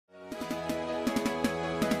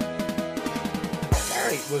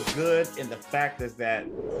Larry was good in the fact is that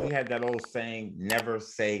he had that old saying, never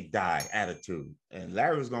say die attitude. And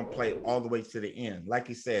Larry was going to play all the way to the end. Like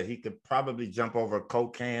he said, he could probably jump over a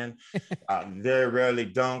Coke can, very rarely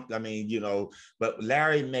dunked. I mean, but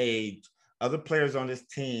Larry made other players on his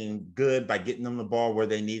team good by getting them the ball where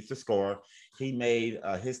they need to score. He made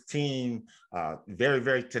his team very,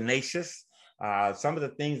 very tenacious. Some of the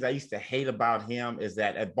things I used to hate about him is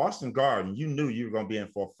that at Boston Garden, you knew you were going to be in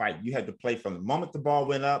for a fight. You had to play from the moment the ball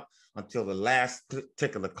went up until the last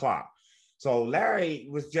tick of the clock. So Larry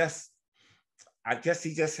was just, I guess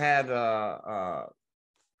he just had that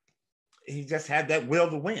will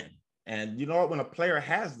to win. And you know what? When a player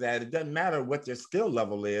has that, it doesn't matter what their skill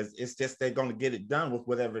level is. It's just they're going to get it done with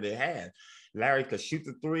whatever they had. Larry could shoot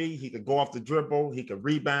the three. He could go off the dribble. He could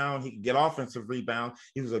rebound. He could get offensive rebound.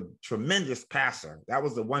 He was a tremendous passer. That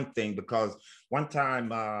was the one thing, because one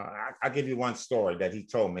time, I'll give you one story that he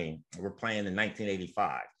told me. We're playing in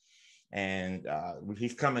 1985. And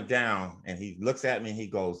he's coming down and he looks at me and he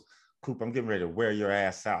goes, "Coop, I'm getting ready to wear your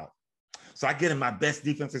ass out." So I get in my best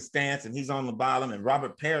defensive stance and he's on the bottom, and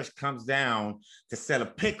Robert Parrish comes down to set a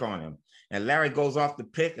pick on him. And Larry goes off the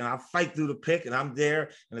pick and I fight through the pick and I'm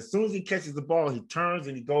there. And as soon as he catches the ball, he turns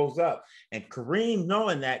and he goes up. And Kareem,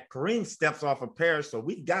 knowing that, Kareem steps off of Parrish. So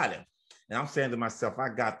we got him. And I'm saying to myself, I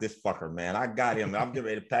got this fucker, man. I got him. I'm getting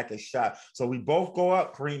ready to pack his shot. So we both go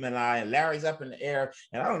up, Kareem and I, and Larry's up in the air.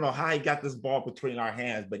 And I don't know how he got this ball between our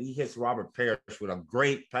hands, but he hits Robert Parrish with a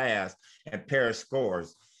great pass and Parrish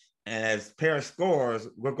scores. And as Parrish scores,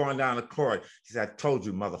 we're going down the court. He said, "I told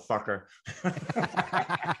you, motherfucker."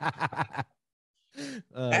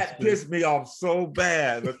 That pissed me off so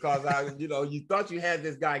bad, because you thought you had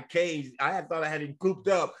this guy caged. Thought I had him cooped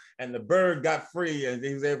up, and the bird got free and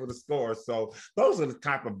he was able to score. So those are the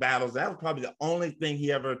type of battles. That was probably the only thing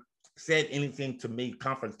he ever said anything to me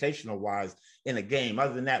confrontational wise in a game.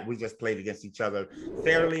 Other than that, we just played against each other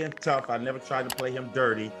fairly and tough. I never tried to play him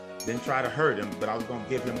dirty, didn't try to hurt him, but I was going to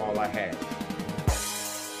give him all I had.